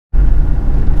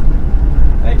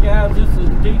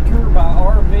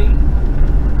today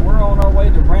we're on our way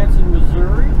to Branson,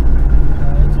 Missouri.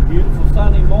 It's a beautiful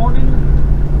sunny morning.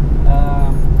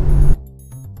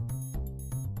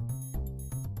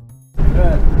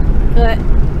 Cut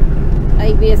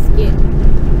a biscuit.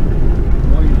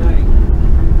 What do you think?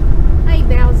 Hey,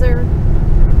 Bowser.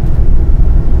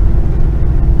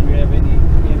 Do you have any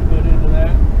input into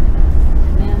that?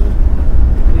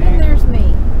 And there's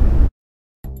me.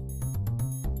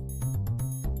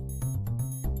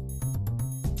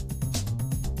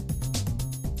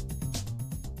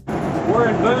 We're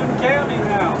in Boone County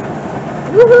now.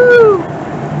 Woohoo!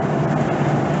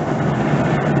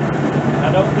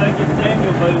 I don't think it's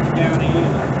Daniel Boone County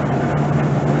either.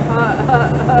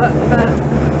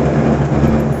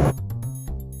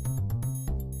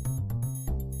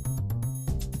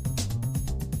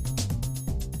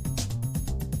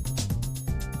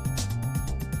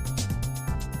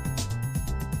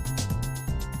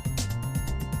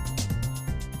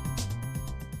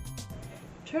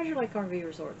 Treasure Lake RV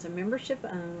Resort's a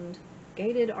membership-owned,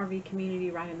 gated RV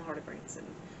community right in the heart of Branson.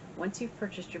 Once you've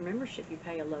purchased your membership, you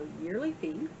pay a low yearly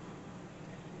fee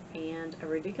and a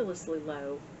ridiculously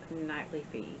low nightly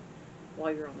fee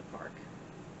while you're on the park.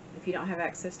 If you don't have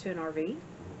access to an RV,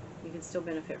 you can still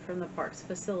benefit from the park's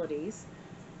facilities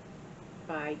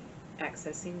by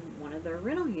accessing one of their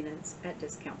rental units at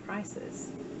discount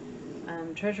prices.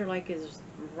 Treasure Lake is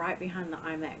right behind the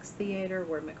IMAX Theater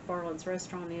where McFarland's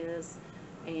Restaurant is,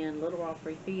 and Little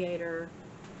Opry Theater,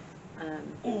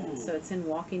 so it's in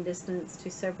walking distance to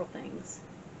several things.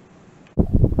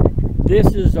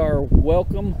 This is our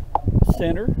welcome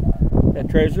center at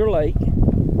Treasure Lake.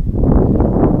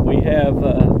 We have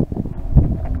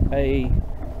a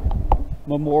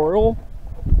memorial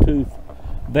to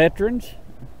veterans.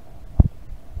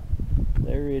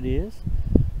 There it is.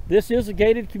 This is a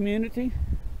gated community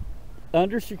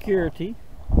under security.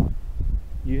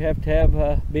 You have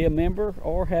to be a member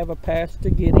or have a pass to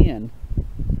get in.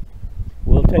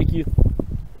 We'll take you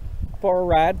for a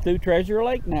ride through Treasure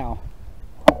Lake now.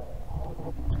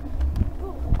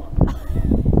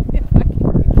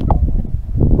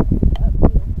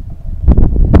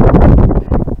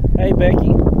 Hey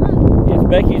Becky, it's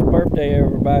Becky's birthday,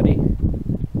 everybody.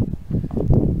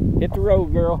 Hit the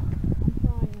road, girl.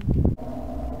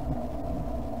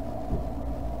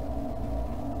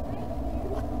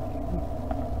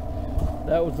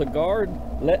 That was the guard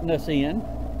letting us in.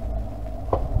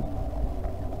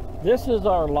 This is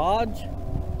our lodge.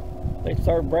 They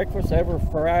serve breakfast every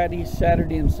Friday,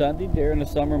 Saturday, and Sunday during the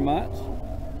summer months.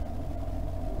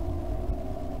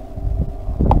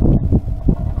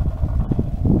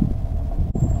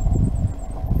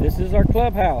 This is our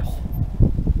clubhouse.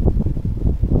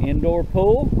 Indoor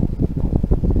pool.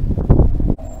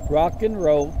 Rock and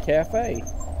Roll Cafe.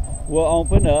 Will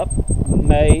open up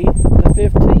May the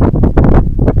 15th.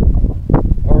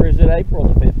 Or is it April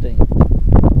the 15th?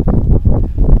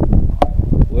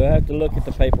 We'll have to look at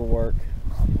the paperwork.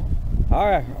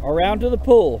 Alright, around to the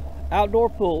pool. Outdoor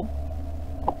pool.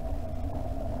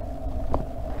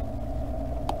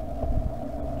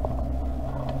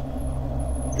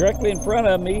 Directly in front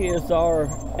of me is our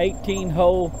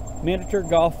 18-hole miniature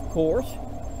golf course,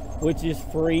 which is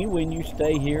free when you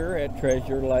stay here at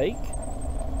Treasure Lake.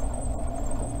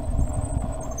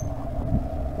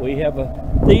 We have a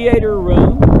theater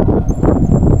room.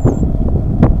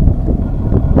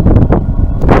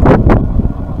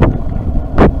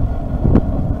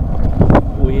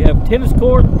 We have tennis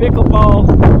court, pickleball,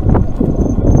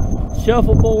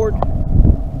 shuffleboard.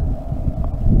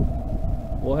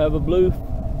 We'll have a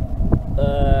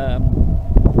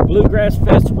bluegrass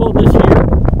festival this year.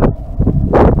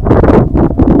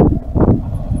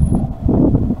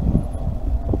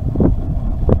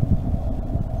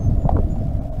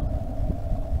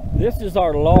 This is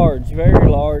our large, very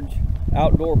large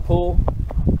outdoor pool.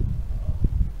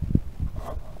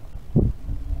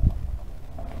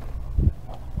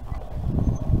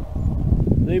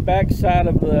 The back side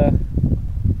of the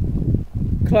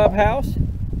clubhouse.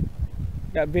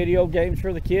 Got video games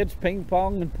for the kids, ping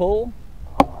pong and pool.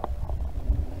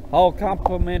 All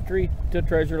complimentary to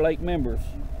Treasure Lake members.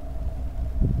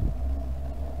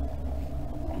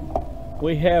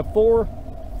 We have 4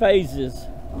 phases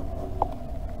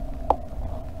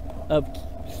of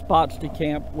spots to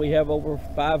camp. We have over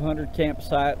 500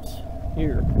 campsites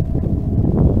here.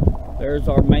 There's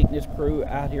our maintenance crew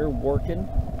out here working.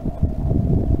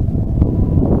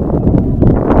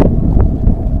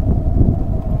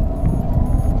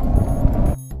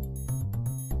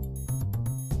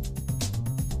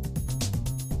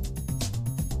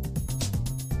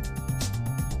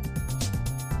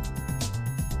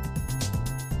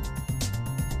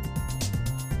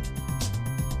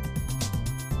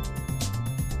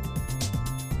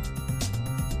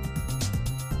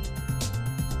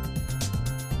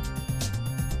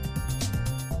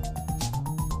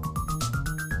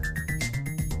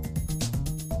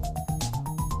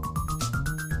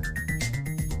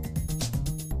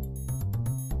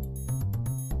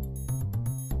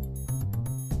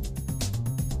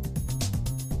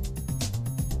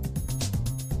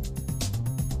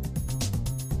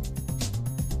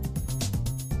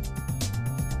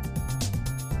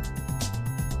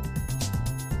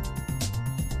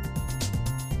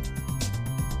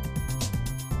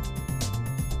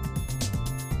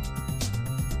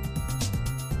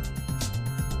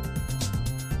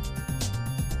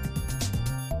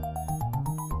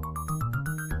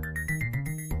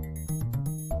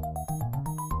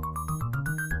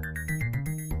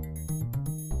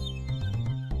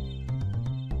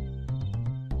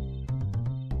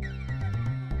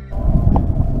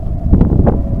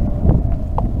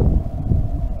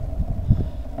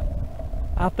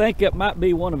 I think it might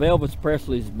be one of Elvis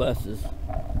Presley's buses.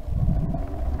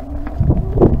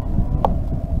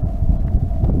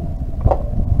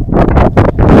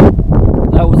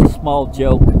 That was a small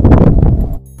joke.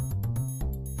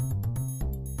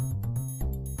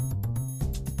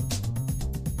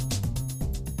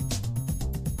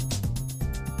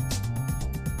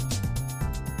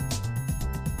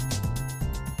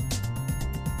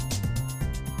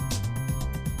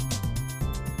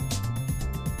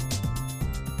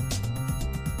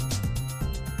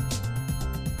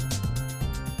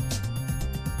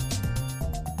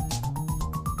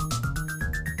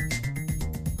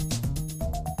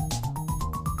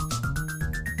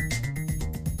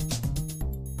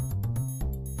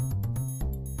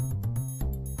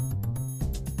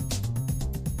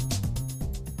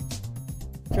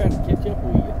 Trying to catch up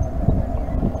with you.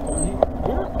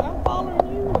 I'm following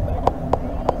you.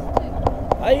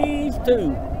 Phase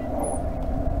 2.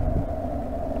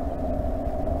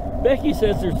 Becky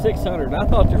says there's 600. I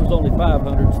thought there was only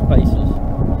 500 spaces.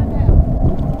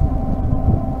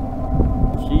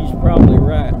 She's probably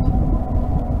right.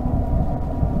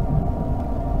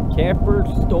 Camper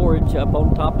storage up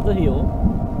on top of the hill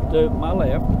to my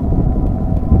left.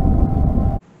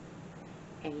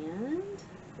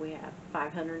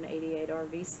 588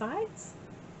 RV sites.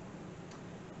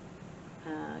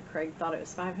 Craig thought it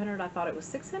was 500. I thought it was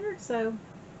 600, so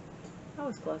I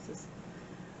was closest.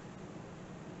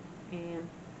 And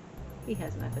he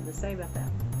has nothing to say about that.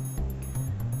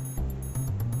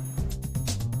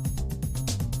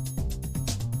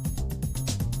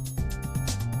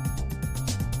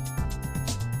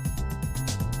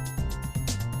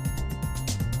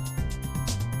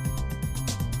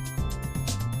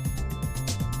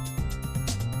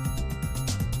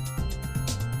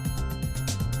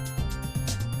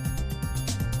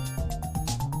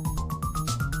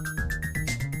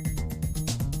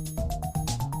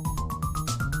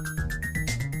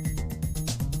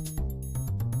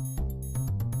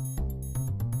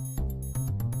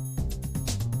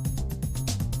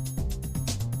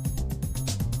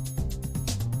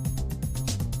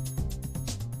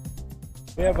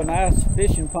 We have a nice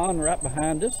fishing pond right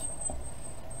behind us.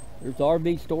 There's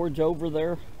RV storage over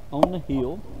there on the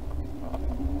hill.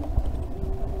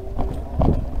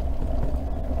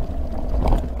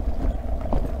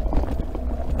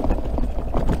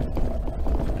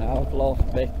 Now I've lost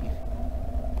Becky.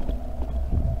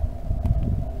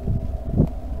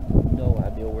 No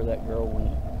idea where that girl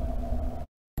went.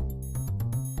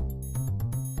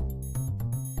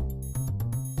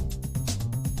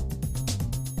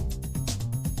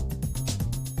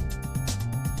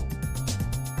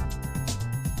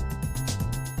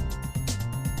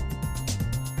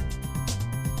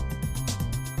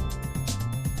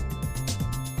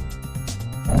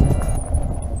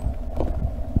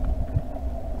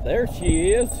 There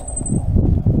she is.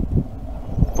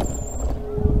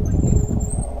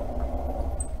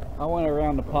 I went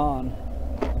around the pond.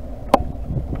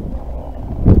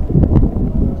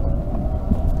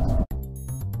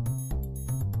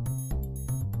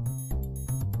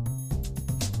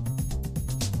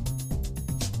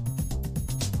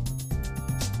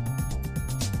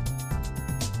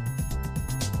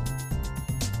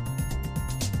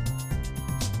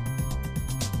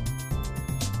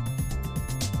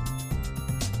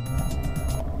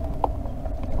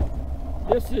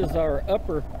 This is our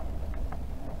upper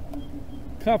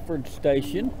comfort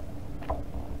station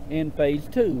in phase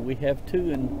 2. We have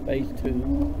 2 in phase 2.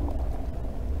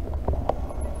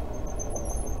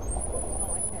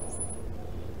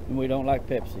 And we don't like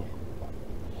Pepsi.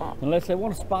 Unless they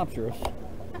want to sponsor us.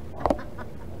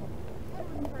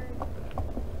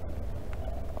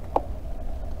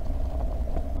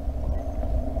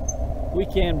 We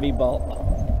can be bought.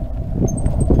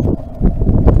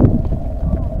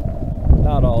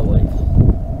 Not always.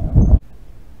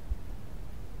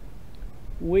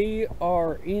 We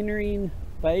are entering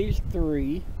phase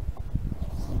 3.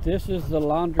 This is the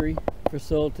laundry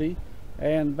facility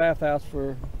and bathhouse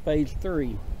for phase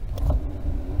 3.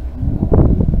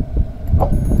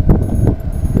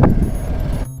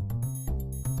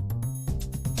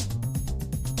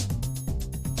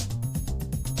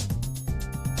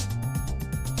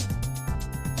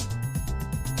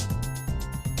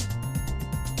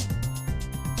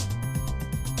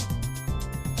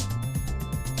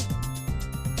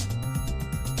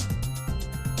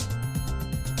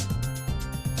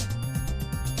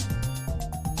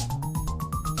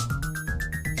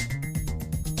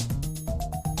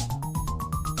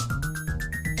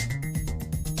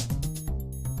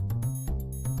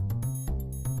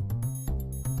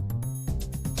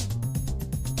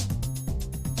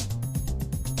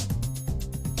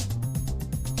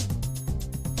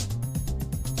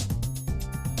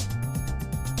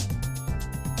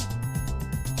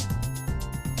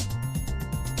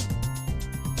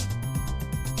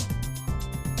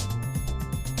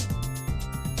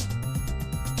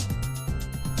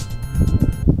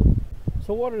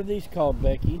 So what are these called,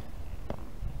 Becky?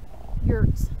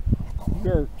 Yurts.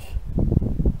 Yurts.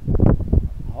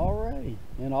 Alrighty,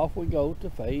 and off we go to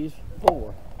phase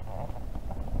 4.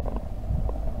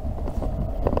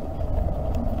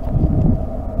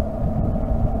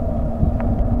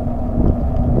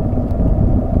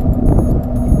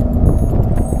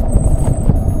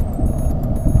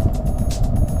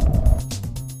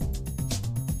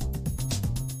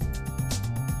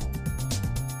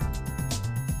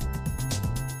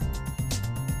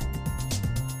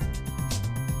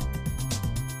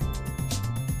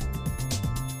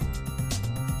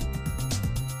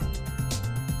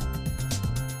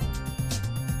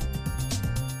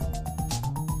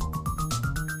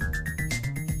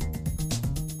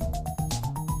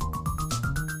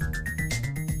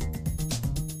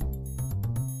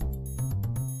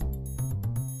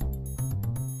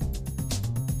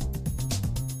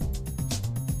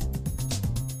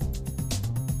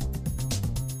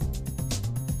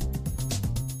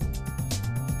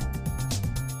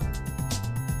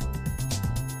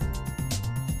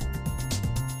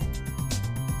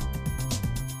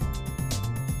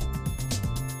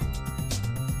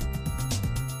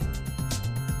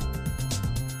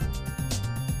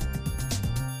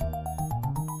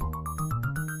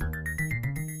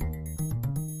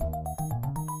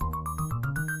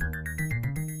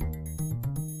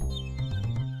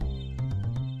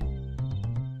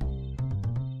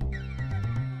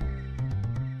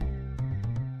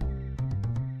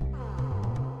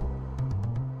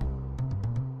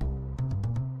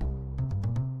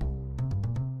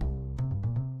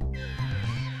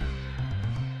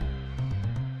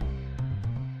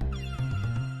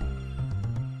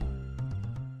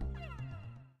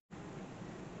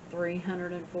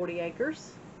 $340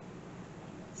 acres,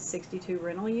 62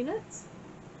 rental units.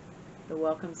 The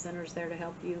Welcome Center's there to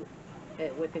help you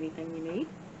with anything you need.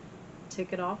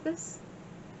 Ticket office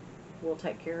will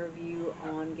take care of you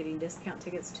on getting discount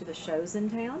tickets to the shows in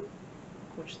town,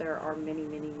 which there are many,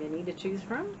 many, many to choose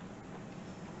from.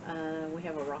 We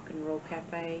have a rock and roll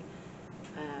cafe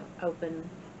open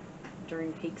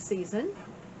during peak season,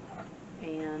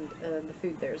 and the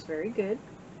food there is very good.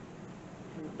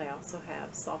 And they also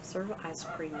have soft serve ice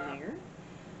cream there.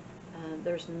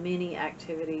 There's many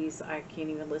activities. I can't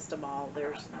even list them all.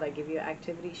 They give you an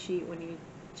activity sheet when you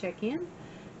check in,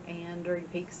 and during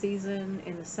peak season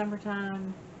in the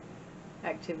summertime,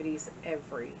 activities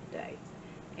every day.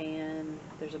 And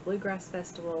there's a bluegrass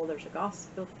festival, there's a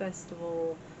gospel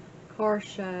festival, car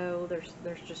show.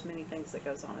 There's just many things that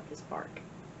goes on at this park.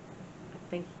 I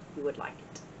think you would like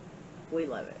it. We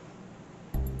love it.